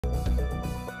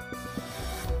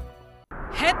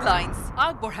Headlines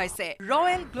আগবঢ়াইছে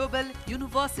royal global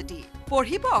university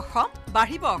পঢ়িব অসম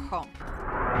বাঢ়িব অসম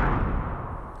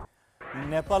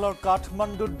নেপালৰ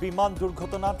কাঠমাণ্ডুত বিমান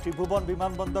দুৰ্ঘটনা ত্ৰিভুৱন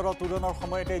বিমানবন্দৰত উৰণৰ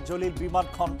সময়তে জ্বলিল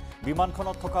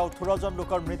বিমানখনত থকা 18 জন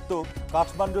লোকৰ মৃত্যু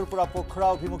কাঠমাণ্ডুৰ পৰা পোখৰা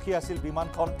অভিমুখী আছিল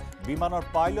বিমানখন বিমানৰ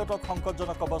পাইলটক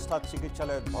সংকটজনক অৱস্থাত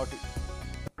চিকিৎসালয়ত ভৰ্তি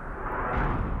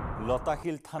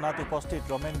লতাশিল থানাত উপস্থিত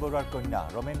ৰমেন বৰুৱাৰ কন্যা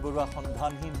ৰমেন বৰুৱা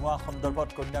সন্ধানহীন হোৱা সন্দৰ্ভত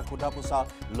কন্যাক সোধা-পোছা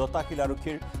লতাশিল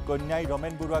আৰক্ষীৰ কন্যাই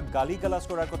ৰমেন বৰুৱাক গালি গালাজ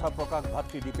কৰাৰ কথা প্ৰকাশ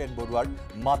ভাতৃ দীপেন বৰুৱাৰ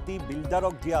মাটি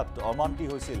বিল্ডাৰক দিয়াত অমান্তি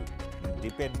হৈছিল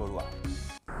দীপেন বৰুৱা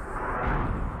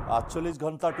 ৪৮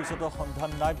 ঘণ্টাৰ পিছতো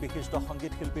সন্ধান নাই বিশিষ্ট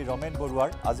সংগীত শিল্পী ৰমেন বৰুৱাৰ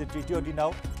আজি তৃতীয়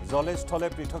দিনাও জলেস্থলে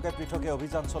পৃথকে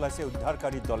অভিযান চলাইছে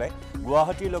উদ্ধাৰকাৰী দলে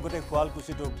গুৱাহাটীৰ লগতে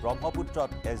শুৱালকুছিতো ব্ৰহ্মপুত্ৰত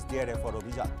SDRFৰ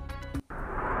অভিযান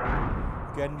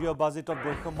কেন্দ্ৰীয় বাজেটত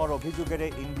বৈষম্যৰ অভিযোগেৰে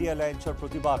ইণ্ডিয়া এলায়েন্সৰ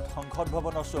প্ৰতিবাদ সংসদ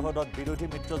ভৱনৰ চৌহদত বিৰোধী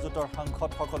মিত্ৰজোঁটৰ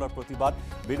সাংসদসকলৰ প্ৰতিবাদ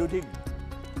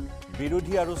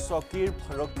বিৰোধী আৰু চকীৰ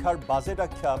ৰক্ষাৰ বাজেট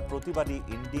আখ্যা প্ৰতিবাদী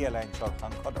ইণ্ডিয়া এলায়েন্সৰ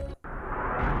সাংসদৰ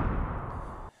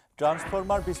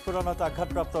ট্ৰান্সফৰ্মাৰ বিস্ফোৰণত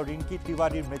আঘাতপ্ৰাপ্ত ৰিংকি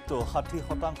তিৱাৰীৰ মৃত্যু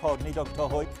 60% অগ্নিদগ্ধ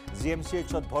হৈ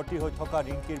GMCHত ভৰ্তি হৈ থকা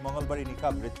ৰিংকিৰ মঙলবাৰী নিশা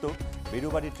মৃত্যু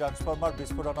বিৰুবাৰী ট্ৰান্সফৰ্মাৰ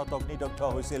বিস্ফোৰণত অগ্নিদগ্ধ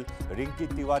হৈছিল ৰিংকি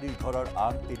তিৱাৰীৰ ঘৰৰ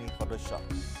আন 3 সদস্য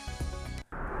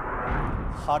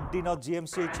 7 দিনত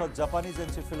GMCHত জাপানীজ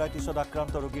এনচেফেলাইটিছত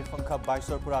আক্ৰান্ত ৰোগীৰ সংখ্যা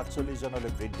 22ৰ পৰা 48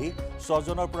 জনলৈ বৃদ্ধি 6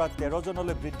 জনৰ পৰা 13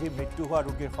 জনলৈ বৃদ্ধি মৃত্যু হোৱা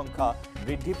ৰোগীৰ সংখ্যা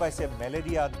বৃদ্ধি পাইছে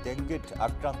মেলেৰিয়া ডেংগিত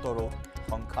আক্ৰান্তৰো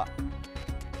সংখ্যা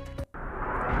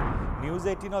News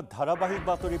 18ত ধাৰাবাহিক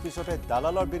বাতৰিৰ পিছতে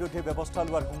দালালৰ বিৰুদ্ধে ব্যৱস্থা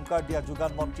লোৱাৰ হুংকাৰ দিয়া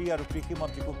যোগান মন্ত্ৰী আৰু কৃষি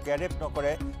মন্ত্ৰীকো কেৰেপ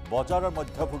নকৰে বজাৰৰ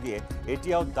মধ্যভোগীয়ে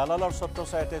এতিয়াও দালালৰ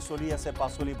ছত্ৰছায়াতে চলি আছে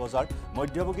পাচলি বজাৰ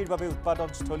মধ্যভোগীৰ বাবে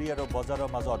উৎপাদনস্থলী আৰু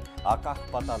বজাৰৰ মাজত আকাশ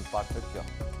পাতাল পাৰ্থক্য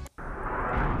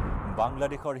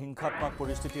বাংলাদেশৰ হিংসাত্মক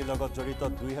পৰিস্থিতিৰ লগত জড়িত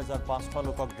 2500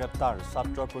 লোকক গ্ৰেপ্তাৰ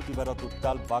ছাত্ৰৰ প্ৰতিবাদত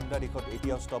উত্তাল বাংলাদেশত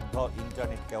এতিয়াও স্তব্ধ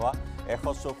ইণ্টাৰনেট সেৱা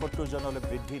 174 জনলৈ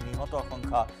বৃদ্ধি নিহতৰ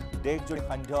সংখ্যা দেশজুৰি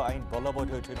সান্ধ্য আইন বলবৎ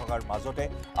হৈ থকাৰ মাজতে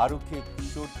আৰক্ষীক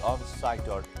শ্বুট অন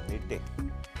সাইটৰ নিৰ্দেশ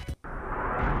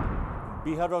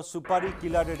বিহাৰৰ সুপাৰী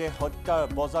কিলাৰেৰে হত্যা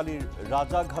বজালিৰ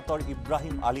ৰাজাঘাটৰ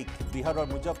ইব্ৰাহিম আলীক বিহাৰৰ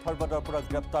মুজফ্ফৰবাদৰ পৰা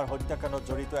গ্ৰেপ্তাৰ হত্যাকাণ্ডত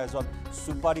জড়িত এজন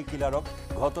সুপাৰী কিলাৰক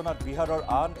ঘটনাত বিহাৰৰ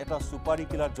আন এটা সুপাৰী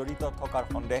কিলাৰ জড়িত থকাৰ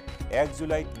সন্দেহ 1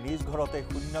 জুলাইত নিজ ঘৰতে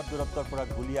শূন্য দূৰত্বৰ পৰা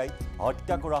গুলিয়াই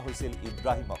হত্যা কৰা হৈছিল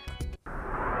ইব্ৰাহিমক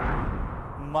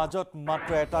মাজত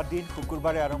মাত্ৰ এটা দিন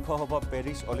শুকুৰবাৰে আৰম্ভ হ'ব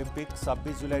পেৰিছ অলিম্পিক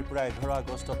 26 জুলাইৰ পৰা 11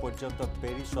 আগষ্ট পৰ্যন্ত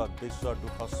পেৰিছত বিশ্বৰ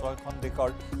 206খন দেশৰ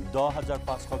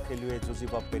 10,500 খেলুৱৈয়ে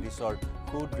যুঁজিব পেৰিছৰ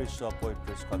সুদৃশ্য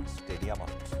 35খন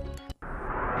ষ্টেডিয়ামত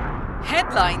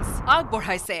হেডলাইন্স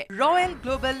আগবঢ়াইছে ৰয়েল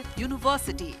গ্লোবেল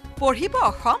ইউনিভাৰ্চিটি পঢ়িব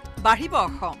অসম বাঢ়িব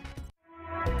অসম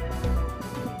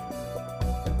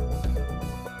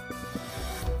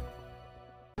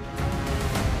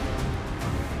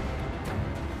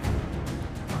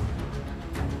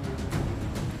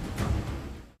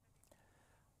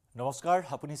নমস্কাৰ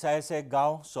আপুনি চাই আছে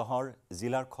গাঁও চহৰ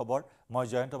জিলাৰ খবৰ মই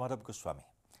জয়ন্ত মাধৱ গোস্বামী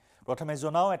প্ৰথমে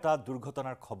জনাও এটা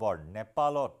দুৰ্ঘটনাৰ খবৰ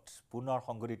নেপালত পুনৰ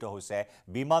সংঘটিত হৈছে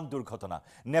বিমান দুৰ্ঘটনা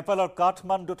নেপালৰ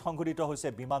কাঠমাণ্ডুত সংঘটিত হৈছে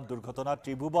বিমান দুৰ্ঘটনা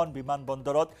ত্ৰিভুৱন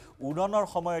বিমানবন্দৰত উৰণৰ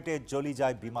সময়তে জ্বলি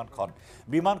যায়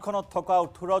বিমানখনত থকা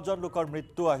 18 জন লোকৰ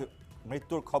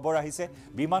মৃত্যুৰ খবৰ আহিছে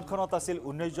বিমানখনত আছিল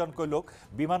 19 জনকৈ লোক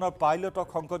বিমানৰ পাইলটক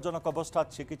সংকটজনক অৱস্থাত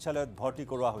চিকিৎসালয়ত ভৰ্তি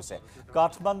কৰোৱা হৈছে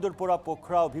কাঠমাণ্ডুৰ পৰা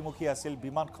পোখৰা অভিমুখী আছিল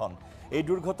বিমানখন এই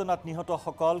দুৰ্ঘটনাত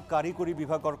নিহতসকল কাৰিকৰী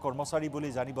বিভাগৰ কৰ্মচাৰী বুলি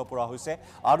জানিব পৰা হৈছে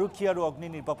আৰক্ষী আৰু অগ্নি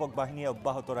নিৰ্বাপক বাহিনীয়ে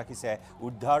অব্যাহত ৰাখিছে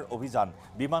উদ্ধাৰ অভিযান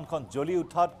বিমানখন জ্বলি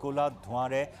উঠাত কোলা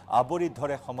ধোঁৱাৰে আৱৰি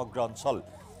ধৰে সমগ্ৰ অঞ্চল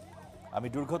আমি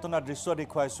দুৰ্ঘটনাৰ দৃশ্য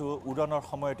দেখুৱাইছো উৰণৰ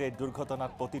সময়তে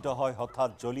দুৰ্ঘটনাত পতিত হয় হঠাৎ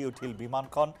জ্বলি উঠিল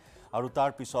বিমানখন আৰু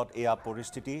তাৰ পিছত এয়া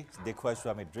পৰিস্থিতি দেখুৱাইছো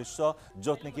আমি দৃশ্য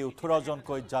য'ত নেকি 18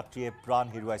 জনকৈ যাত্ৰীয়ে প্ৰাণ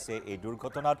হেৰুৱাইছে এই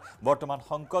দুৰ্ঘটনাত বৰ্তমান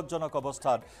সংকটজনক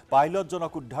অৱস্থাত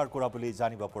পাইলটজনক উদ্ধাৰ কৰা বুলি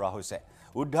জানিব পৰা হৈছে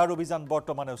উদ্ধাৰ অভিযান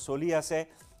বৰ্তমানে চলি আছে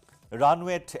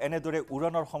ৰানৱেত এনেদৰে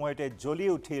উৰণৰ সময়তে জ্বলি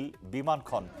উঠিল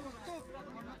বিমানখন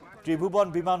ত্ৰিভুৱন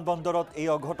বিমানবন্দৰত এই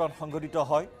অঘটন সংঘটিত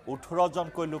হয় 18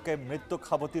 জনকৈ লোকে মৃত্যুক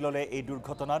সাৱটি ল'লে এই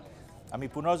দুৰ্ঘটনাত আমি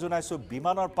পুনৰ জনাইছো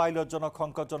বিমানৰ পাইলটজনক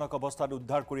সংকটজনক অৱস্থাত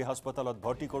উদ্ধাৰ কৰি হাস্পতালত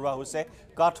ভৰ্তি কৰোৱা হৈছে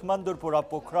কাঠমাণ্ডুৰ পৰা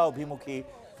পোখৰা অভিমুখী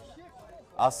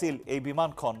আছিল এই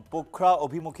বিমানখন পোখৰা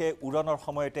অভিমুখে উৰণৰ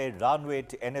সময়তে ৰানৱেত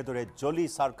এনেদৰে জ্বলি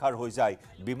চাৰখাৰ হৈ যায়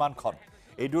বিমানখন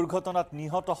এই দুৰ্ঘটনাত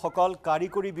নিহতসকল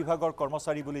কাৰিকৰী বিভাগৰ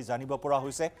কৰ্মচাৰী বুলি জানিব পৰা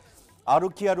হৈছে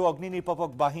আৰক্ষী আৰু অগ্নি নিৰ্বাপক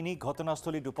বাহিনী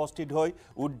ঘটনাস্থলীত উপস্থিত হৈ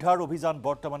উদ্ধাৰ অভিযান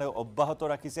বৰ্তমানে অব্যাহত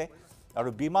ৰাখিছে আৰু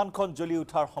বিমানখন জ্বলি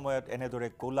উঠাৰ সময়ত এনেদৰে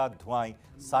কোলা ধোঁৱাই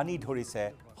সানি ধৰিছে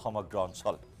সমগ্ৰ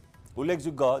অঞ্চল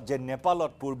উল্লেখযোগ্য যে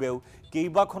নেপালত পূৰ্বেও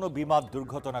কেইবাখনো বিমান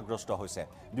দুৰ্ঘটনাগ্ৰস্ত হৈছে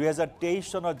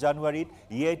 2023 চনৰ জানুৱাৰীত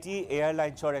ইয়েটি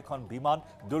এয়াৰলাইন্সৰ এখন বিমান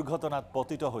দুৰ্ঘটনাত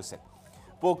পতিত হৈছে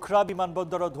পোখৰা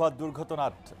বিমানবন্দৰত হোৱা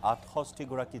দুৰ্ঘটনাত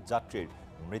 68 গৰাকী যাত্ৰীৰ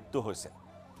মৃত্যু হৈছে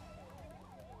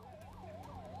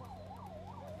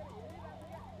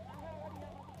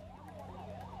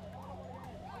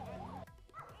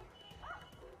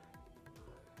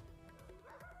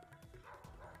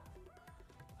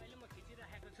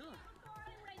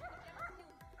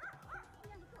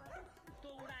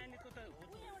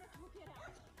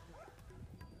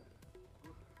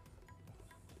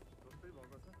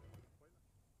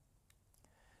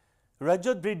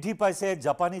ৰাজ্যত বৃদ্ধি পাইছে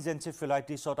জাপানীজ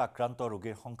এনচেফেলাইটিছত আক্ৰান্ত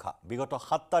ৰোগীৰ সংখ্যা বিগত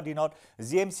 7টা দিনত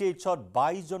জিএমচিএইচত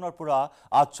 22 জনৰ পৰা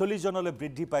 48 জনলৈ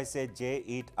বৃদ্ধি পাইছে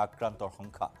জে-ইত আক্ৰান্তৰ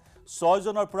সংখ্যা 6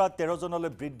 জনৰ পৰা 13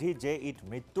 জনলৈ বৃদ্ধি জে-ইত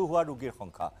মৃত্যু হোৱা ৰোগীৰ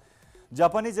সংখ্যা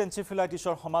জাপানীজ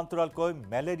এনচেফেলাইটিছৰ সমান্তৰালকৈ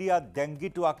মেলেৰিয়া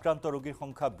ডেংগিটো আক্ৰান্ত ৰোগীৰ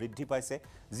সংখ্যা বৃদ্ধি পাইছে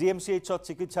জিএমচিএইচত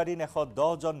চিকিৎসাধীন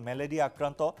 110 জন মেলেৰিয়া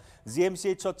আক্ৰান্ত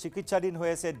জিএমচিএইচত চিকিৎসাধীন হৈ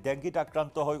আছে ডেংগিত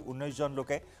আক্ৰান্ত হৈ 19 জন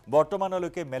লোকে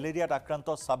বৰ্তমানলৈকে মেলেৰিয়াত আক্ৰান্ত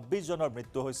 26 জনৰ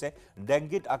মৃত্যু হৈছে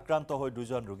ডেংগিত আক্ৰান্ত হৈ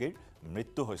 2 জন ৰোগীৰ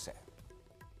মৃত্যু হৈছে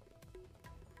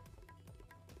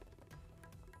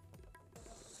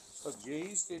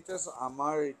JE status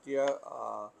আমাৰ এতিয়া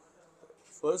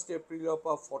 1st April of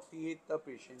 48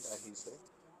 patient ahise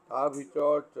tar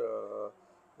bhitor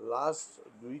last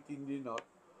 2-3 dinot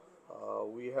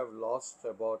we have lost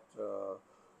about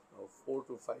 4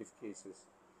 to 5 cases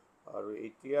aru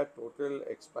etia total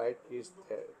expired case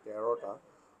 13 ta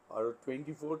aru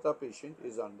 24 ta patient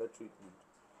is under treatment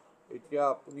etia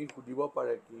apuni hudibo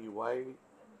pare ki why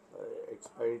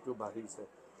expiry to bahise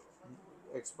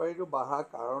expiry to baha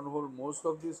karon hol most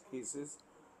of these cases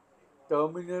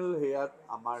terminal হেয়াত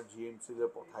আমাৰ জিএমচিলে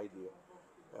পঠাই দিয়ে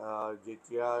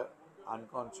যেতিয়া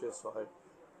unconscious হয়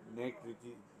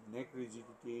নেক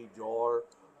ৰিজিডিটি জ্বৰ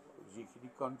যিখিনি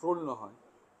control নহয়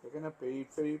সেইকাৰণে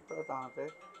পেৰিফেৰীৰ পৰা তাহাঁতে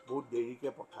বহুত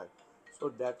দেৰিকৈ পঠায়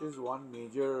চ' that is one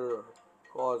major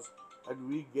cause and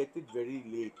we get it very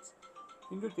late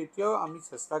কিন্তু তেতিয়াও আমি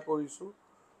চেষ্টা কৰিছোঁ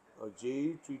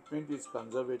জে-ই ট্ৰিটমেণ্ট ইজ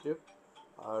কনজাৰ্ভেটিভ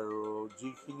আৰু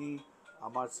যিখিনি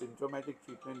আমাৰ চিমটমেটিক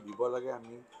ট্ৰিটমেণ্ট দিব লাগে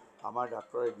আমি আমাৰ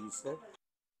ডাক্তৰে দিছে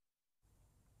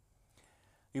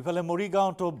ইফালে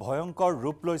মৰিগাঁৱতো ভয়ংকৰ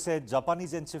ৰূপ লৈছে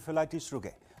জাপানীজ এনচেফেলাইটিছ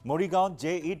ৰোগে মৰিগাঁৱত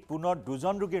জে-ইত পুনৰ 2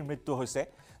 জন ৰোগীৰ মৃত্যু হৈছে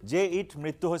জে-ইত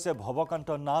মৃত্যু হৈছে ভৱকান্ত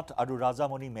নাথ আৰু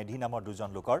ৰাজামণি মেধি নামৰ 2 জন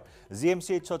লোকৰ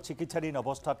জিএমচিএইচত চিকিৎসাধীন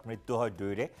অৱস্থাত মৃত্যু হয়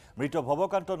 2ৰে মৃত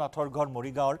ভৱকান্ত নাথৰ ঘৰ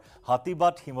মৰিগাঁৱৰ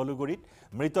হাতীবাট শিমলুগুৰিত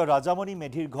মৃত ৰাজামণি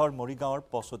মেধিৰ ঘৰ মৰিগাঁৱৰ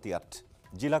পছতিয়াত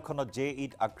জিলাখনত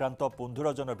জে-ইত আক্ৰান্ত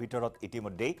 15 জনৰ ভিতৰত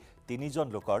ইতিমধ্যে 3 জন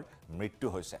লোকৰ মৃত্যু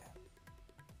হৈছে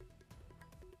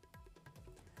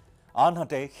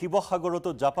আনহাতে শিৱসাগৰতো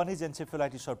জাপানীজ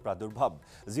এনচেফেলাইটিছৰ প্ৰাদুৰ্ভাৱ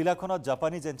জিলাখনত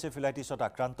জাপানীজ এনচেফেলাইটিছত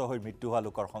আক্ৰান্ত হৈ মৃত্যু হোৱা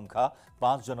লোকৰ সংখ্যা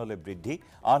 5 জনলৈ বৃদ্ধি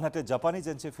আনহাতে জাপানীজ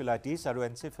এনচেফেলাইটিছ আৰু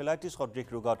এনচেফেলাইটিছ সদৃশ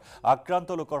ৰোগত আক্ৰান্ত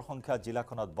লোকৰ সংখ্যা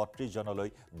জিলাখনত 32 জনলৈ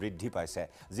বৃদ্ধি পাইছে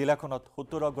জিলাখনত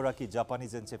 17 গৰাকী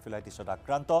জাপানীজ এনচেফেলাইটিছত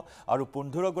আক্ৰান্ত আৰু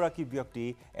 15 গৰাকী ব্যক্তি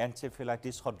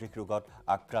এনচেফেলাইটিছ সদৃশ ৰোগত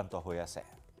আক্ৰান্ত হৈ আছে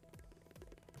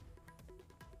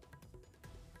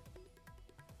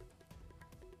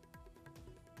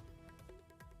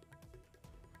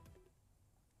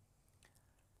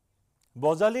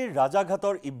বজালিৰ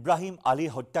ৰাজাঘাটৰ ইব্ৰাহিম আলী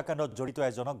হত্যাকাণ্ডত জড়িত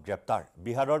এজনক গ্ৰেপ্তাৰ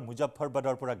বিহাৰৰ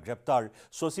মুজফ্ফৰবাদৰ পৰা গ্ৰেপ্তাৰ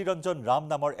শশীৰঞ্জন ৰাম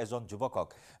নামৰ এজন যুৱকক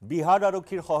বিহাৰ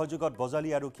আৰক্ষীৰ সহযোগত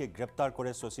বজালি আৰক্ষীয়ে গ্ৰেপ্তাৰ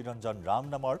কৰে শশীৰঞ্জন ৰাম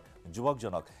নামৰ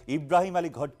যুৱকজনক ইব্ৰাহিম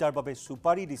আলী হত্যাৰ বাবে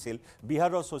সুপাৰি দিছিল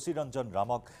বিহাৰৰ শশীৰঞ্জন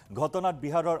ৰামক ঘটনাত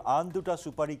বিহাৰৰ আন দুটা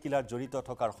সুপাৰি কিলাৰ জড়িত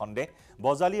থকাৰ সন্দেহ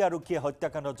বজালি আৰক্ষীয়ে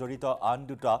হত্যাকাণ্ডত জড়িত আন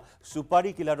দুটা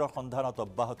সুপাৰি কিলাৰৰ সন্ধানত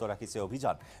অব্যাহত ৰাখিছে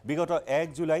অভিযান বিগত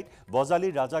 1 জুলাইত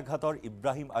বজালিৰ ৰাজাঘাটৰ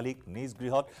ইব্ৰাহিম আলীক নিজ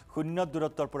গৃহত শূন্য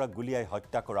দূৰত্বৰ পৰা গুলিয়াই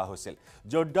হত্যা কৰা হৈছিল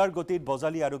জোৰদাৰ গতিত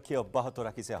বজালি আৰক্ষীয়ে অব্যাহত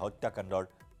ৰাখিছে হত্যাকাণ্ডৰ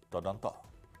তদন্ত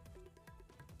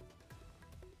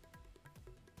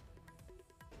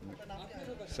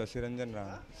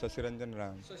शशिरंजन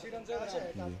राम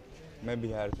मैं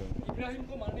बिहार से हूँ इब्राहिम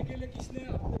को मारने के लिए किसने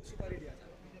आपको सुपारी दिया था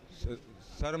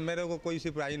सर मेरे को कोई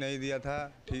सुपारी नहीं दिया था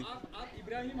ठीक आप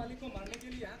इब्राहिम अली को मारने के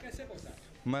लिए यहाँ कैसे पहुँचा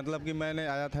मतलब कि मैंने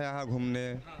आया था यहाँ घूमने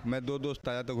मैं 2 दोस्त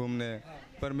आया था घूमने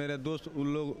पर मेरे दोस्त उन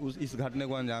लोग इस घटने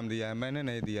को अंजाम दिया है मैंने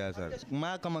नहीं दिया है सर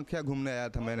माँ कामाख्या घूमने आया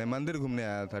था मैंने मंदिर घूमने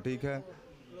आया था ठीक है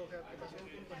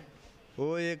वो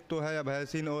एक तो है अभय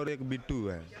सिंह और एक बिट्टू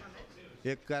है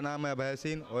एक का नाम है अभय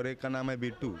सिंह और एक का नाम है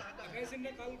बिट्टू अभय सिंह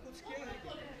ने कल कुछ किया है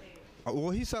क्या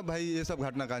वही सब भाई ये सब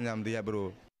घटना का अंजाम दिया ब्रो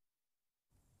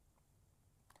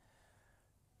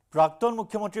প্ৰাক্তন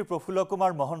মুখ্যমন্ত্ৰী প্ৰফুল্ল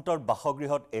কুমাৰ মহন্তৰ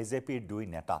বাসগৃহত এজেপিৰ দুই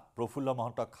নেতা প্ৰফুল্ল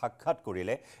মহন্তক সাক্ষাৎ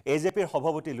কৰিলে এজেপিৰ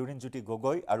সভাপতি লুৰিণজ্যোতি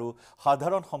গগৈ আৰু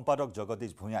সাধাৰণ সম্পাদক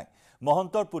জগদীশ ভূঞাই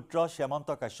মহন্তৰ পুত্ৰ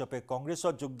শ্যামন্ত কাশ্যপে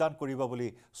কংগ্ৰেছত যোগদান কৰিব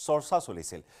বুলি চৰ্চা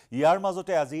চলিছিল ইয়াৰ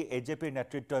মাজতে আজি এজেপিৰ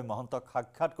নেতৃত্বই মহন্তক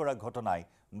সাক্ষাৎ কৰা ঘটনাই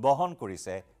বহন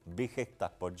কৰিছে বিশেষ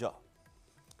তাৎপৰ্য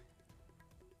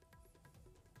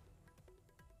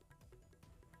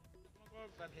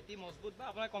ভেটি মজবুত বা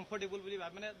আপোনাৰ কমফৰ্টেবল বুলি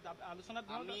মানে আলোচনাত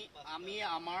আমি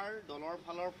আমাৰ দলৰ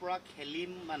ফালৰ পৰা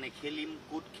খেলিম বা নেখেলিম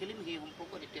ক'ত খেলিম সেই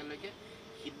সম্পৰ্কত এতিয়ালৈকে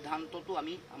সিদ্ধান্তটো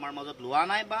আমি আমাৰ মাজত লোৱা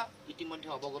নাই বা ইতিমধ্যে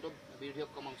অৱগত বিৰোধী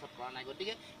মঞ্চত কৰা নাই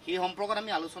গতিকে সেই সম্পৰ্কত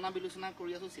আমি আলোচনা বিলোচনা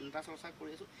কৰি আছোঁ চিন্তা চৰ্চা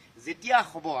কৰি আছোঁ যেতিয়া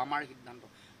হ'ব আমাৰ সিদ্ধান্ত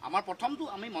আমাৰ প্ৰথমটো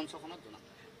আমি মঞ্চখনত জনাম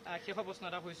শেষৰ প্ৰশ্ন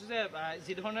এটা কৈছোঁ যে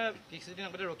যিধৰণে কিছুদিন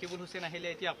আগতে ৰকিবুল হুছেইন আহিলে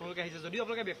এতিয়া আপোনালোকে আহিছে যদিও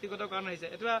আপোনালোকে ব্যক্তিগত কাৰণ আহিছে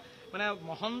এতিয়া মানে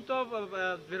মহন্ত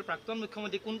প্ৰাক্তন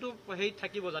মুখ্যমন্ত্ৰী কোনটো হেৰিত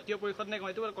থাকিব জাতীয় পৰিষদ নে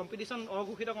এইটো কম্পিটিশ্যন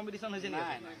অঘোষিত কম্পিটিশ্যন হৈছে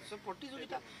নাই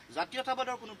প্ৰতিযোগিতা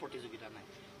জাতীয়তাবাদৰ কোনো প্ৰতিযোগিতা নাই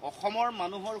অসমৰ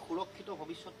মানুহৰ সুৰক্ষিত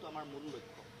ভৱিষ্যতটো আমাৰ মূল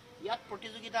লক্ষ্য ইয়াত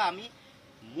প্ৰতিযোগিতা আমি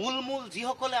মূল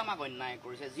যিসকলে আমাক অন্যায়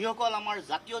কৰিছে যিসকল আমাৰ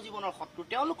জাতীয় জীৱনৰ শত্ৰু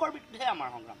তেওঁলোকৰ বিৰুদ্ধে আমাৰ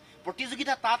সংগ্ৰাম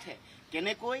প্ৰতিযোগিতা তাতহে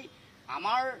কেনেকৈ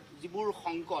আমাৰ যিবোৰ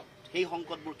সংকট সেই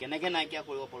সংকটবোৰ কেনেকৈ নাইকিয়া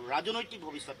কৰিব পাৰোঁ ৰাজনৈতিক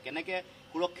ভৱিষ্যত কেনেকৈ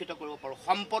সুৰক্ষিত কৰিব পাৰোঁ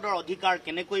সম্পদৰ অধিকাৰ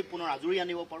কেনেকৈ পুনৰ আজৰি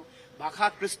আনিব পাৰোঁ ভাষা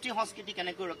কৃষ্টি সংস্কৃতি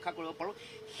কেনেকৈ ৰক্ষা কৰিব পাৰোঁ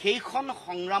সেইখন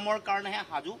সংগ্ৰামৰ কাৰণেহে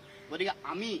সাজু গতিকে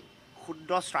আমি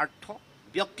ক্ষুদ্ৰ স্বাৰ্থ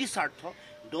ব্যক্তি স্বাৰ্থ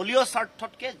দলীয়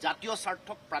স্বাৰ্থতকৈ জাতীয়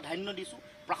স্বাৰ্থক প্ৰাধান্য দিছোঁ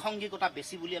প্ৰাসংগিকতা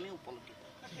বেছি বুলি আমি উপলব্ধি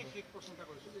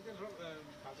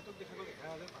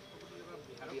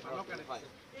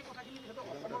এই কথাখিনি যিহেতু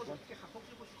অসমৰ গতিকে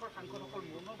শাসকী পক্ষৰ সাংসদসকল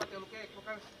মৌন বা তেওঁলোকে এক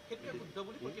প্ৰকাৰ সেইটোৱে শুদ্ধ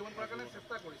বুলি প্ৰতিমান কৰাৰ কাৰণে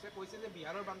চেষ্টা কৰিছে কৈছে যে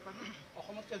বিহাৰৰ বানপানী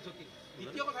অসমতকৈ জটিল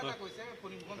দ্বিতীয় কথা এটা কৈছে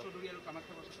ফণীভূষণ চৌধুৰী আৰু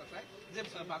কামাখ্যা বৰদলৈ যে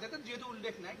বাজেটত যিহেতু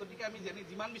উল্লেখ নাই গতিকে আমি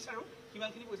যিমান বিচাৰোঁ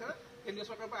সিমানখিনি পইচা কেন্দ্ৰীয়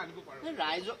চৰকাৰৰ পৰা আনিব পাৰোঁ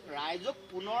ৰাইজক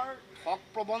পুনৰ ঠগ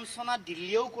প্ৰবঞ্চনা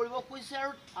দিল্লীয়েও কৰিব খুজিছে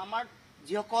আৰু আমাৰ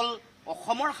যিসকল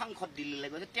অসমৰ সাংসদ দিল্লীলৈ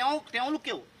গৈছে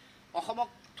তেওঁলোকেও অসমক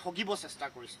ঠগিব চেষ্টা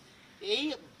কৰিছে এই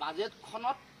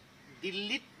বাজেটখনত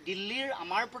দিল্লীৰ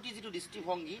আমাৰ প্ৰতি যিটো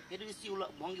দৃষ্টিভংগী সেইটো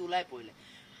দৃষ্টিভংগী ওলাই পৰিলে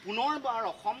পুনৰবাৰ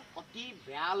অসম অতি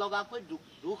বেয়া লগাকৈ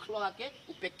দুখ লগাকৈ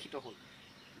উপেক্ষিত হ'ল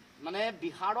মানে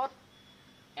বিহাৰত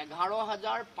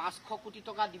 11,500 কোটি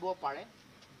টকা দিব পাৰে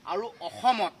আৰু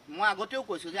অসমত মই আগতেও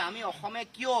কৈছোঁ যে আমি অসমে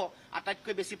কিয়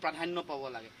আটাইতকৈ বেছি প্ৰাধান্য পাব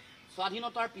লাগে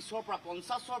স্বাধীনতাৰ পিছৰ পৰা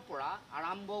 50ৰ পৰা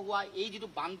আৰম্ভ হোৱা এই যিটো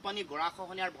বানপানী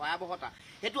গৰাখহনীয়াৰ ভয়াৱহতা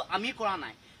সেইটো আমি কৰা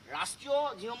নাই ৰাষ্ট্ৰীয়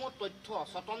যিসমূহ তথ্য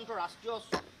স্বতন্ত্ৰ ৰাষ্ট্ৰীয়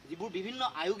যিবোৰ বিভিন্ন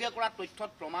আয়োগে কৰা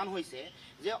তথ্যত প্ৰমাণ হৈছে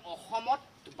যে অসমত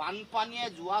বানপানীয়ে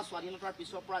যোৱা স্বাধীনতাৰ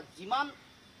পিছৰ পৰা যিমান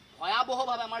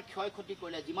ভয়াৱহভাৱে আমাৰ ক্ষয় ক্ষতি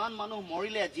কৰিলে যিমান মানুহ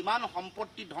মৰিলে যিমান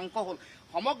সম্পত্তি ধ্বংস হ'ল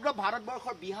সমগ্ৰ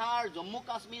ভাৰতবৰ্ষৰ বিহাৰ জম্মু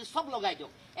কাশ্মীৰ চব লগাই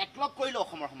দিয়ক একলগ কৰিলেও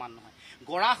অসমৰ সমান নহয়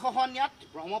গৰাখহনীয়াত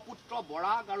ব্ৰহ্মপুত্ৰ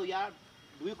বৰাক আৰু ইয়াৰ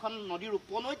দুয়োখন নদীৰ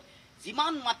উপনৈত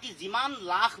যিমান মাটি যিমান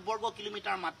লাখ বৰ্গ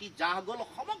কিলোমিটাৰ মাটি জাহ গ'ল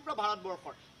সমগ্ৰ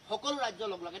ভাৰতবৰ্ষৰ সকলো ৰাজ্য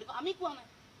লগ লগাই দিব আমি কোৱা নাই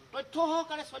তথ্য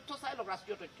সহকাৰে তথ্য চাই লওক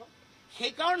ৰাষ্ট্ৰীয় তথ্য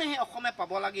সেইকাৰণেহে অসমে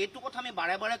পাব লাগে এইটো কথা আমি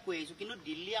বাৰে বাৰে কৈ আহিছোঁ কিন্তু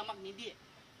দিল্লীয়ে আমাক নিদিয়ে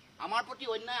আমাৰ প্ৰতি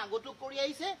অন্যায় আগতো কৰি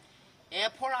আহিছে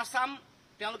ফৰ আছাম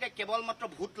তেওঁলোকে কেৱল মাত্ৰ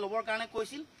ভোট ল'বৰ কাৰণে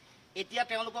কৈছিল এতিয়া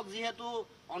তেওঁলোকক যিহেতু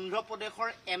অন্ধ্ৰপ্ৰদেশৰ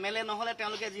MLA নহ'লে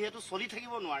তেওঁলোকে যিহেতু চলি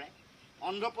থাকিব নোৱাৰে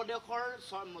অন্ধ্ৰপ্ৰদেশৰ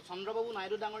চন্দ্ৰবাবু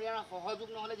নাইডু ডাঙৰীয়াৰ সহযোগ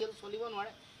নহ'লে যিহেতু চলিব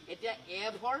নোৱাৰে এতিয়া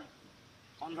ফৰ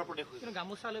অন্ধ্ৰপ্ৰদেশ কিন্তু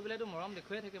গামোচা লৈ পেলাইতো মৰম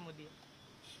দেখুৱাই থাকে মোদীয়ে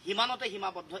সীমানতে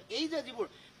সীমাবদ্ধ এই যে যিবোৰ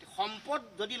সম্পদ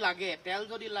যদি লাগে তেল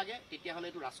যদি লাগে তেতিয়াহ'লে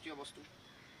এইটো ৰাষ্ট্ৰীয় বস্তু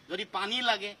যদি পানী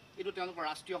লাগে এইটো তেওঁলোকৰ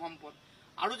ৰাষ্ট্ৰীয় সম্পদ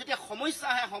আৰু যেতিয়া সমস্যা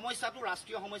আহে সমস্যাটো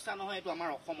ৰাষ্ট্ৰীয় সমস্যা নহয় এইটো আমাৰ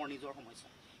অসমৰ নিজৰ সমস্যা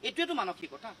এইটোৱেতো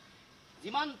মানসিকতা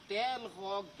যিমান তেল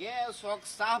হওক গেছ হওক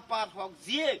চাহপাত হওক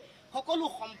যিয়ে সকলো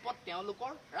সম্পদ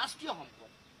তেওঁলোকৰ ৰাষ্ট্ৰীয় সম্পদ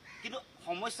কিন্তু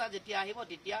সমস্যা যেতিয়া আহিব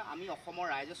তেতিয়া আমি অসমৰ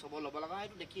ৰাইজে চব ল'ব লগা হয়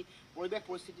এইটো দেখি পৰিৱেশ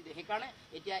পৰিস্থিতি সেইকাৰণে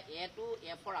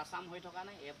এতিয়া ফৰ আছাম হৈ থকা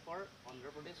নাই ফৰ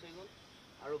অন্ধ্ৰপ্ৰদেশ হৈ গ'ল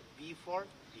আৰু ফৰ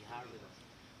বিহাৰ হৈ গ'ল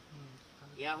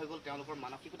এয়া হৈ গ'ল তেওঁলোকৰ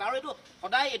মানসিকতা আৰু এইটো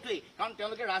সদায় এইটোৱেই কাৰণ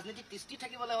তেওঁলোকে ৰাজনীতিক তিষ্ঠি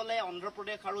থাকিবলৈ হ'লে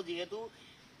অন্ধ্ৰপ্ৰদেশ আৰু যিহেতু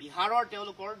বিহাৰৰ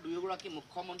তেওঁলোকৰ দুয়োগৰাকী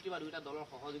মুখ্যমন্ত্ৰী বা দুয়োটা দলৰ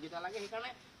সহযোগিতা লাগে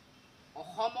সেইকাৰণে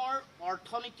অসমৰ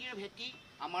অৰ্থনীতিৰ ভেটি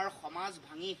আমাৰ সমাজ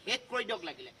ভাঙি শেষ কৰি দিয়ক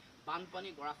লাগিলে বানপানী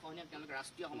গৰাখহনীয়াক তেওঁলোকে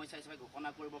ৰাষ্ট্ৰীয় সমস্যা হিচাপে ঘোষণা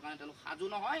কৰিবৰ কাৰণে তেওঁলোক সাজু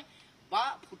নহয় বা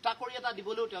ফুটা কৰি এটা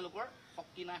দিবলৈও তেওঁলোকৰ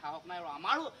শক্তি নাই সাহস নাই আৰু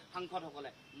আমাৰো সাংসদসকলে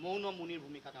মৌন মুনিৰ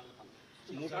ভূমিকা তেওঁলোকে পালন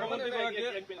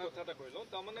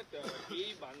তাৰমানে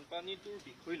এই বানপানীটোৰ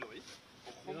বিষয় লৈ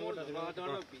অসমৰ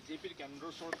জনসাধাৰণক বিজেপিৰ কেন্দ্ৰ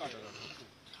চৰকাৰে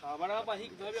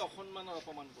ধাৰাবাহিকভাৱে অসন্মানৰ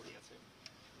অপমান কৰি আছে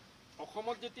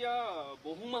অসমত যেতিয়া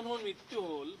বহু মানুহৰ মৃত্যু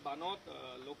হ'ল বানত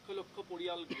লক্ষ লক্ষ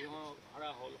পৰিয়াল গৃহহাৰা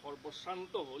হ'ল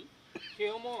সৰ্বশ্ৰান্ত হ'ল সেই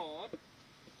সময়ত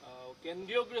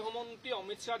কেন্দ্ৰীয় গৃহমন্ত্ৰী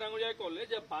অমিত শ্বাহ ডাঙৰীয়াই ক'লে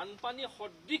যে বানপানী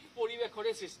সদৃশ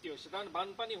পৰিৱেশৰে সৃষ্টি হৈছে, কাৰণ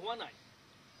বানপানী হোৱা নাই।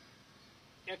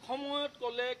 এসময়ত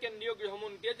ক'লে কেন্দ্ৰীয়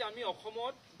গৃহমন্ত্ৰীয়ে যে আমি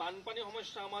অসমত বানপানী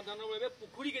সমস্যা সমাধানৰ বাবে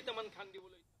পুখুৰী কেইটামান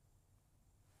খান্দিবলৈ।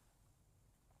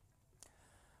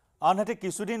 আনহাতে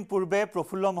কিছুদিন পূৰ্বে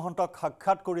প্ৰফুল্ল মহন্তক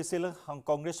সাক্ষাৎ কৰিছিল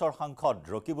কংগ্ৰেছৰ সাংসদ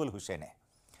ৰকিবুল হুছেইনে।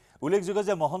 উল্লেখযোগ্য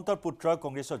যে মহন্তৰ পুত্ৰই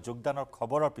কংগ্ৰেছত যোগদানৰ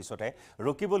খবৰৰ পিছতে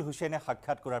ৰকিবুল হুছেইনে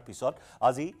সাক্ষাৎ কৰাৰ পিছত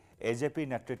আজি এজেপি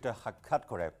নেতৃত্বই সাক্ষাৎ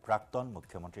কৰে প্ৰাক্তন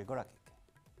মুখ্যমন্ত্ৰীগৰাকীক।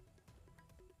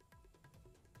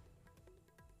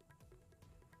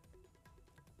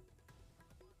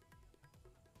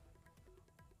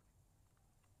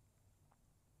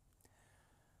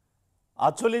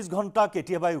 আঠচল্লিছ ঘণ্টা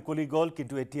কেতিয়াবাই উকলি গ'ল,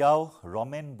 কিন্তু এতিয়াও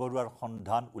ৰমেন বৰুৱাৰ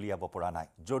সন্ধান উলিয়াব পৰা নাই।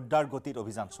 জোৰদাৰ গতিত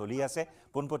অভিযান চলি আছে,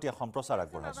 পোনপটীয়া সম্প্ৰচাৰ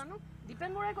আগবঢ়াইছে।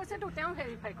 দীপেন বৰাই কৈছে তো তেওঁ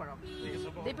ভেৰিফাই কৰক,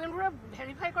 দীপেন বৰাই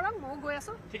ভেৰিফাই কৰক, মই গৈ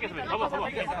আছো। ঠিক আছে, হ'ব হ'ব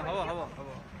হ'ব হ'ব।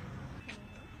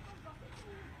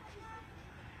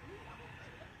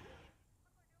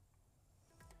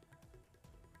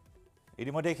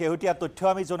 ইতিমধ্যে শেহতীয়া তথ্য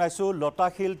আমি জনাইছো।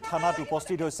 লতাশিল থানাত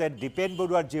উপস্থিত হৈছে দীপেন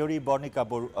বৰুৱাৰ জীয়ৰী বৰ্ণিকা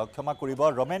বৰুৱা, ক্ষমা কৰিব,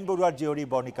 ৰমেন বৰুৱাৰ জীয়ৰী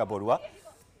বৰ্ণিকা বৰুৱা।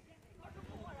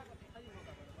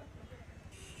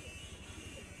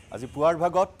 আজি পুৱাৰ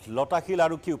ভাগত লতাশিল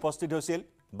আৰক্ষী উপস্থিত হৈছিল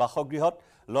বাসগৃহত।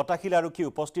 লতাশিল আৰক্ষী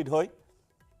উপস্থিত হৈ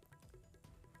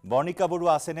বৰ্ণিকা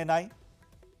বৰুৱা আছেনে নাই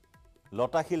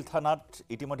লতাশিল থানাত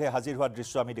ইতিমধ্যে হাজিৰ হোৱাৰ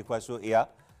দৃশ্য আমি দেখুৱাইছো। এয়া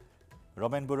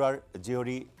ৰমেন বৰুৱাৰ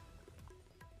জীয়ৰী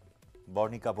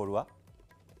বৰ্ণিকা বৰুৱা।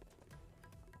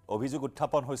 অভিযোগ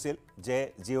উত্থাপন হৈছিল যে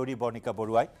জীয়ৰী বৰ্ণিকা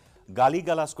বৰুৱাই গালি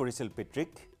গালাজ কৰিছিল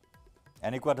পিতৃক।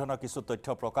 এনেকুৱা ধৰণৰ কিছু তথ্য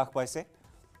প্ৰকাশ পাইছে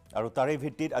আৰু তাৰে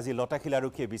ভিত্তিত আজি লতাশিল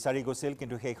আৰক্ষীয়ে বিচাৰি গৈছিল,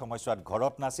 কিন্তু সেই সময়ছোৱাত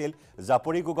ঘৰত নাছিল।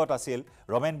 জাপৰিগোগত আছিল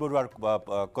ৰমেন বৰুৱাৰ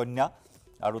কন্যা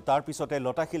আৰু তাৰ পিছতে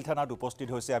লতাশিল থানাত উপস্থিত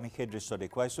হৈছে। আমি সেই দৃশ্য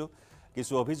দেখুৱাইছোঁ।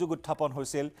 কিছু অভিযোগ উত্থাপন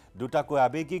হৈছিল। দুটাকৈ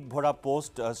আৱেগিক ভৰা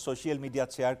পোষ্ট ছ'চিয়েল মিডিয়াত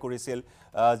শ্বেয়াৰ কৰিছিল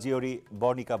জীয়ৰী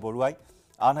বৰ্ণিকা বৰুৱাই।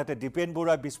 আনহাতে দীপেন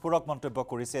বৰুৱাই বিস্ফোৰক মন্তব্য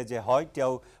কৰিছে যে হয়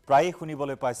তেওঁ প্ৰায়ে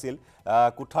শুনিবলৈ পাইছিল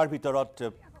কোঠাৰ ভিতৰত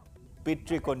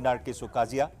পিতৃ কন্যাৰ কিছু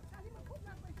কাজিয়া।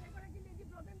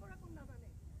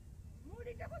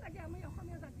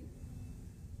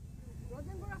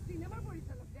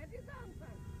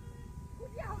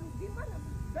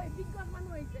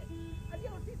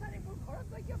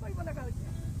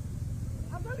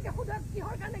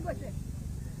 কিহৰ কাৰণে গৈছে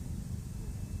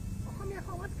অসমীয়া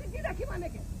সংস্কৃতি ৰাখি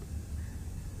মানেকে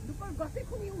দুপৰ গছি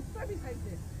শুনি উত্তৰ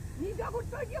বিচাৰিছে। নিজক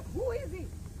উত্তৰ দিয়ে হু ইজি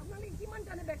আপোনালোকে কিমান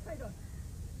জানে বেক চাইডত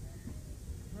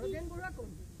ৰজেন বৰুৱা কোন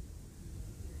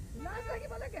লাজ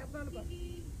লাগিব লাগে আপোনালোকক।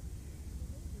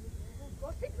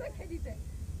 গছিক লৈ খেদিছে,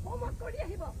 হোমৱৰ্ক কৰি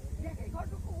আহিব সেই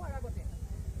ঘৰটো সোমোৱাৰ আগতে।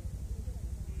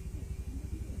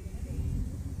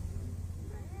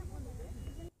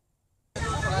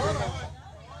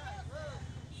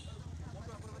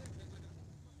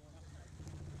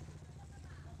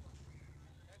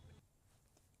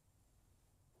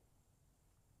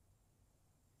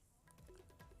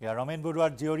 ৰমেন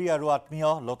বৰুৱাৰ জীয়ৰী আৰু আত্মীয়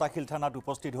লতাশিল থানাত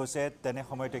উপস্থিত হৈছে। তেনে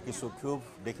সময়তে কিছু ক্ষোভ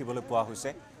দেখিবলৈ পোৱা হৈছে।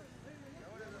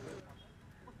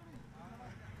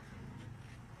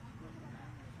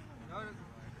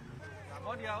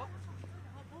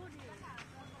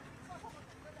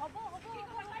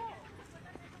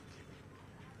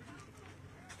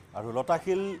 আৰু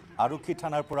লতাশিল আৰক্ষী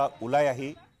থানাৰ পৰা ওলাই আহি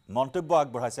মন্তব্য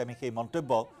আগবঢ়াইছে। আমি সেই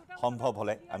মন্তব্য সম্ভৱ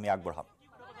হ'লে আমি আগবঢ়াম।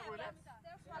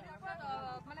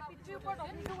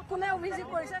 কোনে অভিযোগ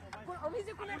কৰিছে?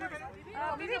 অভিযোগ কোনে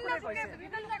কৰিছে?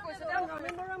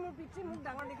 ৰমেন বৰুৱা মোৰ পিতৃ মোক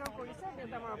ডাঙৰ দীঘল কৰিছে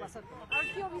দেউতা মৰাৰ পাছত। আৰু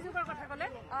কি অভিযোগৰ কথা ক'লে?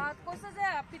 কৈছে যে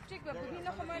পিতৃক বিভিন্ন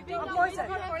সময়ত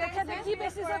তেখেতে কি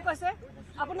বেচিছত কৈছে?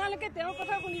 আপোনালোকে তেওঁৰ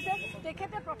কথা শুনিছে।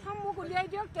 তেখেতে প্ৰথম মোক উলিয়াই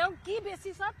দিয়ক তেওঁ কি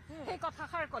বেচিছত সেই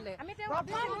কথাষাৰ ক'লে।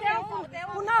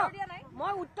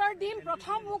 মই উত্তৰ দিম।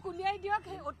 প্ৰথম মোক উলিয়াই দিয়ক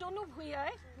সেই অতনু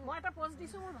ভূঞাই, মই এটা পোষ্ট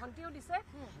দিছো, মোৰ ভণ্টিও দিছে,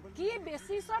 কি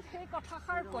বেচিছত সেই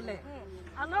কথাষাৰ ক'লে।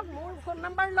 আনক মোৰ ফোন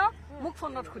নাম্বাৰ লওক, মোক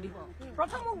ফোনত সুধিব।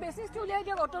 প্ৰথম মোক বেচিছটো উলিয়াই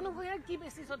দিয়ক অতনু ভূঞাই কি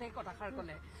বেচিছত সেই কথাষাৰ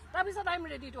ক'লে। তাৰপিছত I am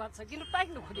ready to answer. কিন্তু তাইক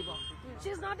নুসুধিব। শ্বি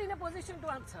is not in a position two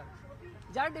answer.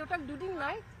 যাৰ দেউতাক দুদিন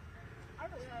নাই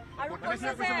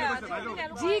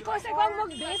যি কৈছে কওক, মোক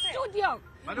বেচটো দিয়ক।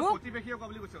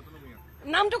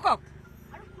 নামটো কওক,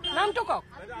 নামটো কওক,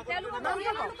 নামটো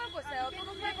কওক,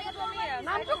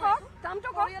 নামটো কওক, নামটো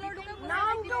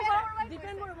কওক।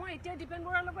 দীপেন বৰুৱা, মই এতিয়া দীপেন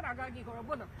বৰুৱাৰ লগত আগাগি কৰক।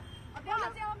 বলক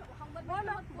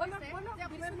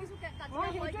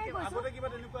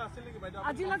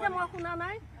আজিলৈকে মই শুনা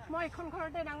নাই। মই এখন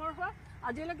ঘৰতে ডাঙৰ হোৱা,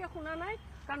 আজিলৈকে শুনা নাই।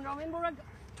 কাৰণ ৰমেন বৰুৱা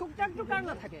ঠুক ঠাকটো কাৰ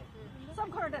নাথাকে, চব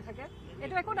ঘৰতে থাকে।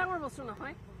 এইটো একো ডাঙৰ বস্তু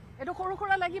নহয়। এইটো সৰু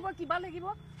সৰু লাগিব কিবা লাগিব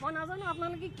মই নাজানো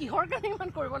আপোনালোকে কিহৰ কাৰণে ইমান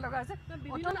কৰিব লগা আছে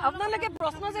আপোনালোকে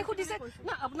প্ৰশ্ন যে সুধিছে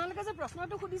না আপোনালোকে যে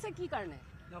প্ৰশ্নটো সুধিছে কি কাৰণে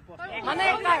মানে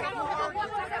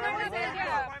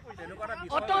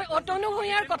অতনু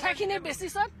ভূঞাৰ কথাখিনি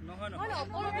বেচিছত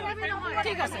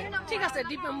ঠিক আছে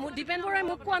দীপেন বৰাই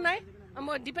মোক কোৱা নাই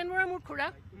দীপেন বৰাই মোৰ খুৰা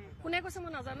কোনে কৈছে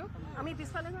মই নাজানো আমি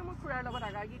পিছফালে গৈ মোৰ খুৰাৰ লগত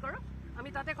আগাগি কৰোঁ আমি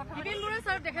তাতে কথা দীপেন বৰাই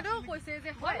ছাৰ তেখেতেও কৈছে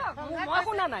যে মই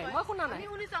শুনা নাই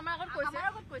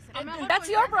That's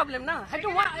your problem না হেতু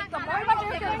মই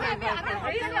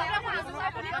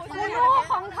কোনো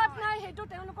সংঘাত নাই হেতু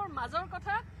তেওঁলোকৰ মাজৰ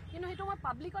কথা কিন্তু হেতু মই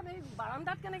পাব্লিকত এই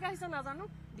বাৰান্দাত কেনেকৈ আহিছে নাজানো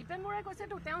দীপেন বৰাই কৈছে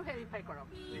তো তেওঁ ভেৰিফাই কৰক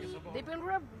দীপেন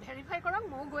বৰাই ভেৰিফাই কৰক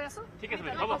মই গৈ আছো ঠিক আছে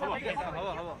হ'ব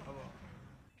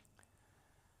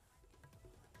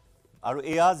আৰু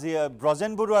এয়া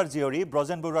ব্ৰজেন বৰুৱাৰ জীয়ৰী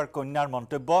ব্ৰজেন বৰুৱাৰ কন্যাৰ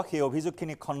মন্তব্য সেই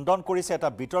অভিযোগখিনি খণ্ডন কৰিছে এটা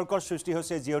বিতৰ্কৰ সৃষ্টি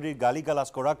হৈছে জীয়ৰীৰ গালি গালাজ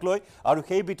কৰাক লৈ আৰু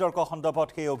সেই বিতৰ্ক সন্দৰ্ভত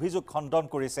সেই অভিযোগ খণ্ডন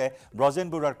কৰিছে ব্ৰজেন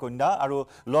বৰুৱাৰ কন্যা আৰু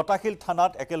লতাশিল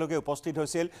থানাত একেলগে উপস্থিত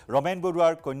হৈছিল ৰমেন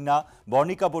বৰুৱাৰ কন্যা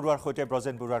বৰ্ণিকা বৰুৱাৰ সৈতে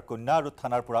ব্ৰজেন বৰুৱাৰ কন্যা আৰু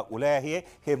থানাৰ পৰা ওলাই আহিয়ে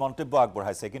সেই মন্তব্য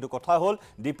আগবঢ়াইছে কিন্তু কথা হ'ল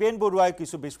দীপেন বৰুৱাই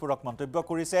কিছু বিস্ফোৰক মন্তব্য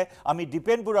কৰিছে আমি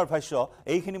দীপেন বৰুৱাৰ ভাষ্য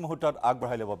এইখিনি মুহূৰ্তত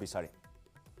আগবঢ়াই ল'ব বিচাৰিম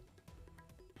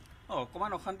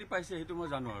অকমান অশান্তি পাইছে সেইটো মই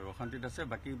জানো আৰু অশান্তিত আছে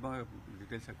বাকী মই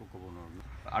ডিটেইলছ একো ক'ব নোৱাৰো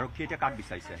আৰক্ষী এতিয়া কাক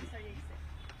বিচাৰিছে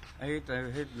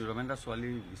সেই ৰমেনদাৰ ছোৱালী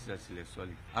বিচাৰিছিলে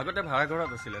ছোৱালী আগতে ভাড়া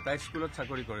ঘৰত আছিলে তাই স্কুলত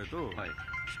চাকৰি কৰেতো হয়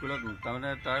স্কুলত তাৰমানে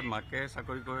তাৰ মাকে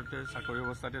চাকৰি কৰোঁতে চাকৰি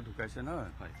অৱস্থাতে ঢুকাইছে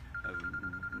নহয় হয়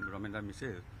ৰমেনদা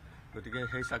মিছেছ গতিকে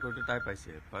সেই চাকৰিটো তাই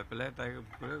পাইছে পাই পেলাই তাই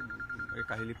এই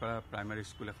কাহিলীপাৰা প্ৰাইমাৰী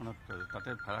স্কুল এখনত তাতে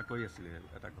ভাড়া কৰি আছিলে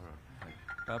এটা ঘৰত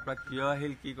তাৰপৰা কিয়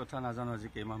আহিল কি কথা নাজানো আজি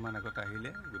কেইমাহমান আগত আহিলে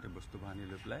গোটেই বস্তু বাহানি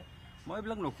লৈ পেলাই মই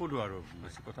এইবিলাক নুসুধো আৰু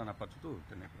বেছি কথা নাপাতোতো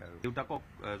তেনেকৈ আৰু দেউতাকক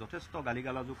যথেষ্ট গালি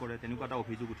গালাজো কৰে তেনেকুৱা এটা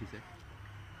অভিযোগ উঠিছে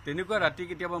তেনেকুৱা ৰাতি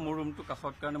কেতিয়াবা মোৰ ৰুমটো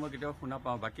কাষত কাৰণে মই কেতিয়াবা শুনা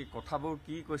পাওঁ বাকী কথাবোৰ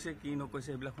কি কৈছে কি নকৈছে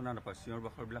সেইবিলাক শুনা নাপাওঁ চিঞৰ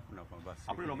বাখৰবিলাক শুনা পাওঁ বাছ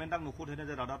আপুনি ৰমেনদাক নুসুধেনে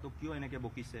যে দাদাটোক কিয় এনেকৈ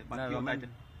বকিছে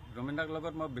ৰমেনদাৰ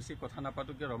লগত মই বেছি কথা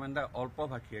নাপাতো কিয় ৰমেনদাই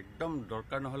অল্পভাষী একদম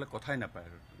দৰকাৰ নহ'লে কথাই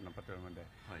নাপাতে ৰমেনদাই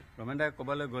ৰমেনদাই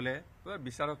ক'বলৈ গ'লে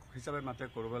বিচাৰক হিচাপে মাতে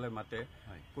ক'ৰবালৈ মাতে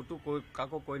ক'তো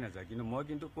কাকো কৈ নাযায় কিন্তু মই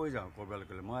কিন্তু কৈ যাওঁ ক'ৰবালৈ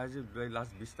গ'লে মই আজি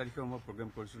লাষ্ট 20 তাৰিখেও মই প্ৰগ্ৰেম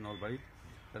কৰিছোঁ নলবাৰীত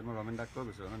তাত মই ৰমেনদাক কৈ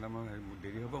গৈছোঁ ৰমেনদা মই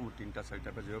দেৰি হ'ব মোৰ 3-4টা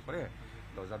বাজিব পাৰে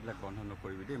দৰ্জাবিলাক বন্ধ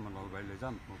নকৰিবি দেই মই নলবাৰীলৈ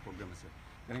যাম মোৰ প্ৰগ্ৰেম আছে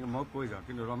তেনেকৈ মই কৈ যাওঁ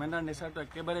কিন্তু ৰমেনদাৰ নেচাৰটো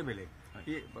একেবাৰে বেলেগ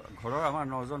সি ঘৰৰ আমাৰ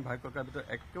 9জন ভাই ককাৰ ভিতৰত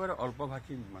একেবাৰে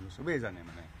অল্পভাষী মানুহ চবেই জানে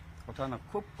মানে কথা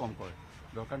খুব কম কয়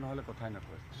দৰকাৰ নহ'লে কথাই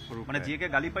নকয় মানে যিয়েকে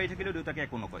গালি পাৰি থাকিলেও দেউতাকে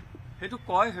একো নকয় সেইটো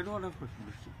কয় সেইটো মানে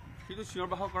সিটো চিঞৰ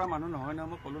বাখৰ কৰা মানুহ নহয় নহয়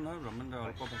মই ক'লো নহয় ৰমেনদাৰ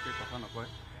অল্পভাষী কথা নকয়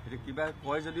সেইটো কিবা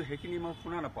কয় যদিও সেইখিনি মই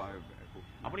শুনা নাপাওঁ একো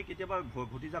আপুনি কেতিয়াবা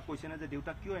ভতিজাক কৈছেনে যে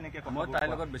দেউতাক কিয় এনেকৈ মই তাইৰ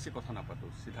লগত বেছি কথা নাপাতো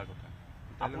চিধা কথা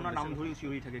আপোনাৰ নাম ধৰিও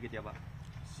চিঞৰি থাকে কেতিয়াবা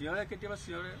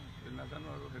চিঞৰে নাজানো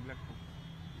আৰু সেইবিলাক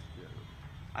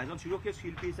এজন চিৰকীয়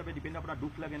শিল্পী হিচাপে দীপেন আপোনাৰ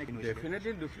দুখ লাগে নেকি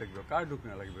ডেফিনেটলি দুখ লাগিব কাৰ দুখ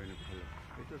নালাগিব এনেকুৱা হ'লে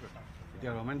সেইটোৱে কথা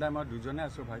এতিয়া ৰমেনদাই মই দুজনে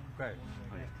আছোঁ ভাই ককাই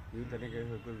সিও তেনেকৈ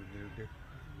হৈ গ'ল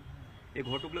এই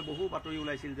ঘৰটোক লৈ বহু বাতৰি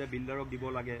ওলাইছিল যে বিল্ডাৰক দিব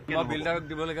লাগে মই বিল্ডাৰক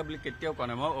দিব লাগে বুলি কেতিয়াও কোৱা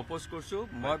নাই মই অপ'জ কৰিছোঁ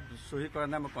মই চহী কৰা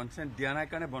নাই মই কনচেণ্ট দিয়া নাই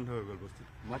কাৰণে বন্ধ হৈ গ'ল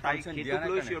বস্তুটো মই কনচেণ্ট দিয়া নাই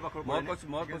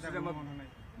মই কৈছোঁ যে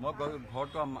মই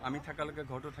ঘৰটো আমি থকালৈকে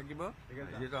ঘৰটো থাকিব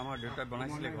যিহেতু আমাৰ দেউতাই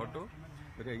বনাইছিলে ঘৰটো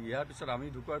গতিকে ইয়াৰ পিছত আমি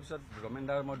ঢুকোৱাৰ পিছত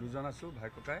ৰমেনদাৰ মই দুজন আছোঁ ভাই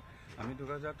ককাই আমি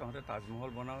ঢুকাৰ পিছত তহঁতে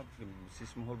তাজমহল বনাওঁ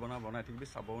শীশমহল বনাই থাকিবি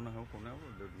চাবও নাহোঁ কোনেও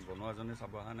বনোৱাজনে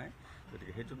চাব অহা নাই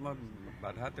গতিকে সেইটোত মই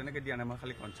বাধা তেনেকৈ দিয়া নাই মই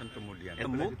খালি কনচেণ্টটো মোৰ দিয়া নাই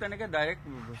মোক তেনেকৈ ডাইৰেক্ট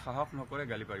সাহস নকৰে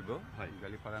গালি পাৰিব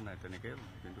গালি পাৰা নাই তেনেকৈ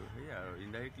কিন্তু সেয়া আৰু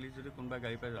ইনডাইৰেক্টলি যদি কোনোবাই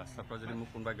গালি পাৰি ৰাস্তাৰ পৰা যদি মোক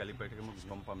কোনোবাই গালি পাৰি থাকে মোক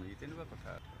গম পাম নেকি তেনেকুৱা কথা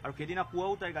আৰু সেইদিনা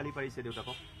পুৱাও তাই গালি পাৰিছে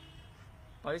দেউতাকক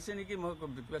পাৰিছে নেকি মই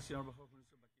কিবা চিঞৰ বাখৰ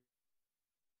শুনিছোঁ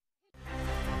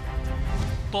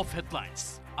টপ হেডলাইন্স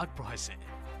আগবঢ়াইছে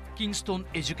Kingston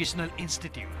educational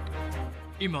institute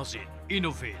imagine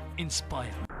innovate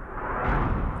inspire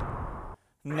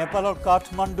নেপালৰ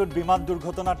কাঠমাণ্ডুত বিমান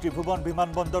দুৰ্ঘটনা ত্ৰিভুৱন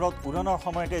বিমানবন্দৰত উৰণৰ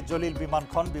সময়তে জ্বলিল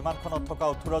বিমানখনত থকা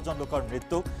 18জন লোকৰ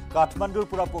মৃত্যু কাঠমাণ্ডুৰ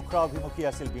পৰা পোখৰা অভিমুখী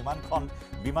আছিল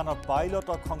বিমানৰ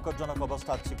পাইলটক সংকটজনক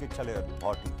অৱস্থাত চিকিৎসালয়ত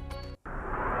ভৰ্তি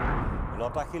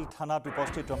লতাশিল থানাত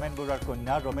উপস্থিত ৰমেন বৰুৱাৰ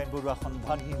কন্যা ৰমেন বৰুৱা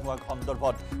সন্ধানহীন হোৱা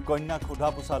সন্দৰ্ভত কন্যাক সোধা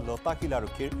পোছা লতাশিল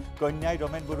আৰক্ষীৰ কন্যাই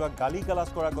ৰমেন বৰুৱাক গালি গালাজ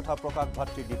কৰাৰ কথা প্ৰকাশ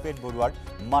ভাতৃ দীপেন বৰুৱাৰ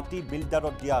মাটি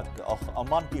বিল্ডাৰত দিয়া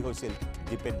অমান্তি হৈছিল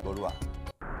দীপেন বৰুৱা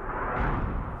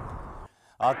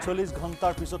 48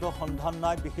 ঘণ্টাৰ পিছতো সন্ধান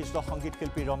নাই বিশিষ্ট সংগীত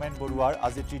শিল্পী ৰমেন বৰুৱাৰ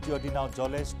আজি তৃতীয় দিনাও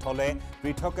জলে স্থলে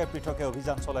পৃথকে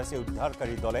অভিযান চলাইছে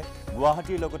উদ্ধাৰকাৰী দলে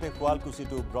গুৱাহাটীৰ লগতে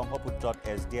শুৱালকুছিতো ব্ৰহ্মপুত্ৰত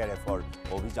SDRFৰ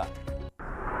অভিযান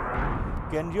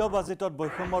কেন্দ্ৰীয় বাজেটত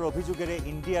বৈষম্যৰ অভিযোগেৰে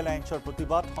ইণ্ডিয়া এলায়েন্সৰ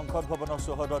প্ৰতিবাদ সংসদ ভৱনৰ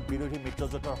চৌহদত বিৰোধী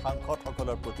মিত্ৰজোঁটৰ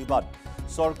সাংসদসকলৰ প্ৰতিবাদ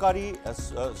চৰকাৰী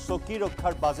চকী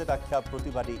ৰক্ষাৰ বাজেট আখ্যা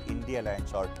প্ৰতিবাদী ইণ্ডিয়া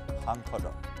এলায়েন্সৰ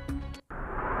সাংসদৰ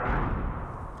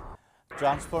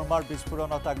ট্ৰান্সফৰ্মাৰ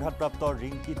বিস্ফোৰণত আঘাতপ্ৰাপ্ত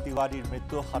ৰিংকি তিৱাৰীৰ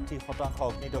মৃত্যু 60%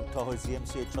 অগ্নিদগ্ধ হৈ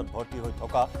GMCHত ভৰ্তি হৈ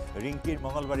থকা ৰিংকিৰ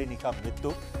মঙলবাৰে নিশা মৃত্যু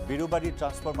বিৰুবাৰীৰ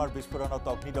ট্ৰান্সফৰ্মাৰ বিস্ফোৰণত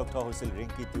অগ্নিদগ্ধ হৈছিল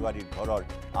ৰিংকি তিৱাৰীৰ ঘৰৰ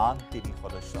আন 3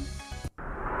 সদস্য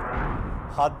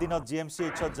 7 দিনত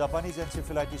GMCHত জাপানীজ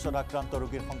এনসেফেলাইটিছত আক্ৰান্ত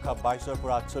ৰোগীৰ সংখ্যা 22ৰ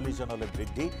পৰা 48 জনলৈ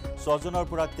বৃদ্ধি 6 জনৰ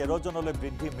পৰা 13 জনলৈ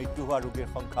বৃদ্ধি মৃত্যু হোৱা ৰোগীৰ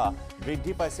সংখ্যা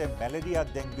বৃদ্ধি পাইছে মেলেৰিয়া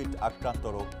ডেংগুত আক্ৰান্ত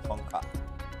ৰোগ সংখ্যা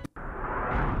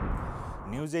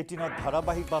News 18ত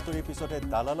ধাৰাবাহিক বাতৰিৰ পিছতে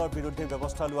দালালৰ বিৰুদ্ধে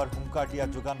ব্যৱস্থা লোৱাৰ হুংকাৰ দিয়া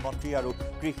যোগান মন্ত্ৰী আৰু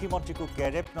কৃষি মন্ত্ৰীকো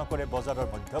কেৰেপ নকৰে বজাৰৰ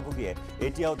মধ্যভোগীয়ে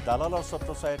এতিয়াও দালালৰ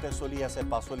ছত্ৰছায়াতে চলি আছে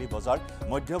পাচলি বজাৰ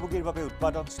মধ্যভোগীৰ বাবে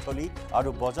উৎপাদনস্থলী আৰু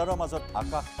বজাৰৰ মাজত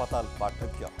আকাশ পাতাল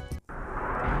পাৰ্থক্য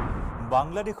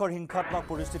বাংলাদেশৰ হিংসাত্মক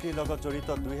পৰিস্থিতিৰ লগত জড়িত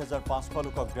 2500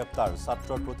 লোকক গ্ৰেপ্তাৰ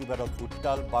ছাত্ৰৰ প্ৰতিবাদত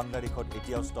উত্তাল বাংলাদেশত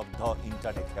এতিয়াও স্তব্ধ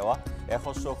ইণ্টাৰনেট সেৱা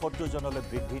 174 জনলৈ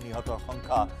বৃদ্ধি নিহতৰ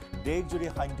সংখ্যা দেশজুৰি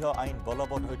সান্ধ্য আইন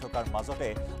বলবৎ হৈ থকাৰ মাজতে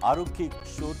আৰক্ষীক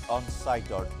শ্বুট অন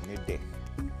সাইটৰ নিৰ্দেশ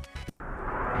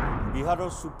বিহাৰৰ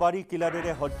সুপাৰী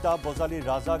কিলাৰেৰে হত্যা বজালিৰ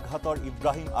ৰাজাঘাটৰ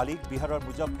ইব্ৰাহিম আলীক বিহাৰৰ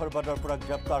মুজফ্ফৰবাদৰ পৰা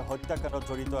গ্ৰেপ্তাৰ হত্যাকাণ্ডত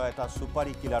জড়িত এটা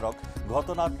সুপাৰী কিলাৰক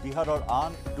ঘটনাত বিহাৰৰ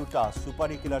আন দুটা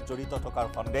সুপাৰী কিলাৰ জড়িত থকাৰ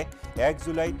সন্দেহ 1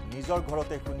 জুলাইত নিজৰ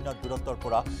ঘৰতে শূন্য দূৰত্বৰ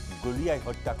পৰা গুলিয়াই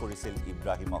হত্যা কৰিছিল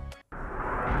ইব্ৰাহিমক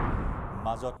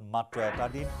মাজত মাত্ৰ এটা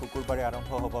দিন শুকুৰবাৰে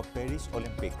আৰম্ভ হ'ব পেৰিছ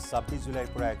অলিম্পিক 26 জুলাইৰ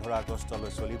পৰা 11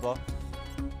 আগষ্টলৈ চলিব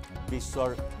বিশ্বৰ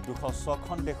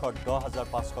 206খন দেশৰ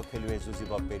 10,500 খেলুৱৈ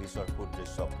যুঁজিব পেৰিছৰ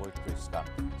সুদৃশ্য 35খন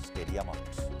ষ্টেডিয়ামত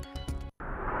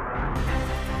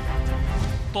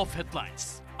টপ হেডলাইন্স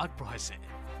আগবঢ়াইছে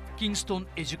Kingston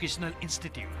educational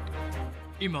institute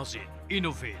imagine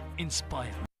innovate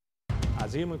inspire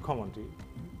আজিৰ মুখ্যমন্ত্ৰী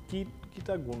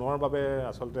কিটা গুণৰ বাবে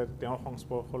আচলতে তেওঁৰ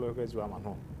সংস্পৰ্শলৈকে যোৱা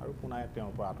মানুহ আৰু পুনাই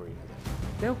তেওঁৰ পৰা আঁতৰি নাযায়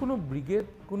তেওঁ কোনো ব্ৰিগেড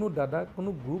কোনো দাদা কোনো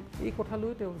গ্ৰুপ এই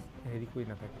কথালৈ তেওঁ হেৰি কৰি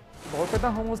নাথাকে বৰপেটা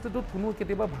সমষ্টিটোত কোনো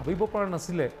কেতিয়াবা ভাবিব পৰা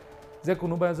নাছিলে যে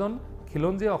কোনোবা এজন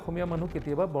খিলঞ্জীয়া অসমীয়া মানুহ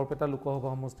কেতিয়াবা বৰপেটা লোকসভা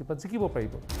সমষ্টিৰ পৰা জিকিব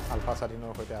পাৰিব আলফা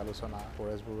স্বাধীনৰ সৈতে আলোচনা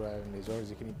পৰেশ বৰুৱাৰ নিজৰ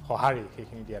যিখিনি সঁহাৰি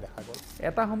সেইখিনি দিয়া দেখা গ'ল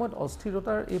এটা সময়ত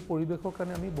অস্থিৰতাৰ এই পৰিৱেশৰ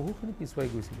কাৰণে আমি বহুখিনি পিছুৱাই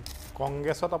গৈছিলোঁ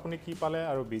কংগ্ৰেছত আপুনি কি পালে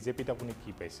আৰু বিজেপিত আপুনি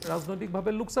কি পাইছে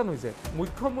ৰাজনৈতিকভাৱে লোকচান হৈছে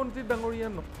মুখ্যমন্ত্ৰী ডাঙৰীয়া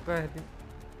নথকাহেঁতেন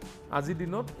আজিৰ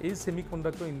দিনত এই ছেমি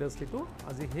কণ্ডাক্টৰ ইণ্ডাষ্ট্ৰিটো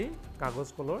আজি সেই কাগজ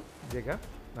কলৰ জেগা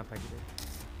নাথাকিলে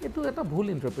এইটো এটা ভুল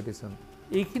ইণ্টাৰপ্ৰিটেশ্যন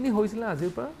এইখিনি হৈছিলে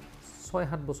আজিৰ পৰা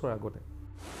 6-7 বছৰ আগতে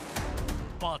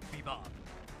বাদ বিবাদ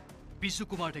বিজু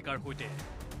কুমাৰ ডেকাৰ সৈতে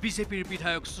বিজেপিৰ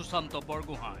বিধায়ক সুশান্ত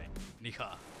বৰগোহাঁই নিশা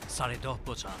 10:30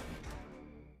 বজাত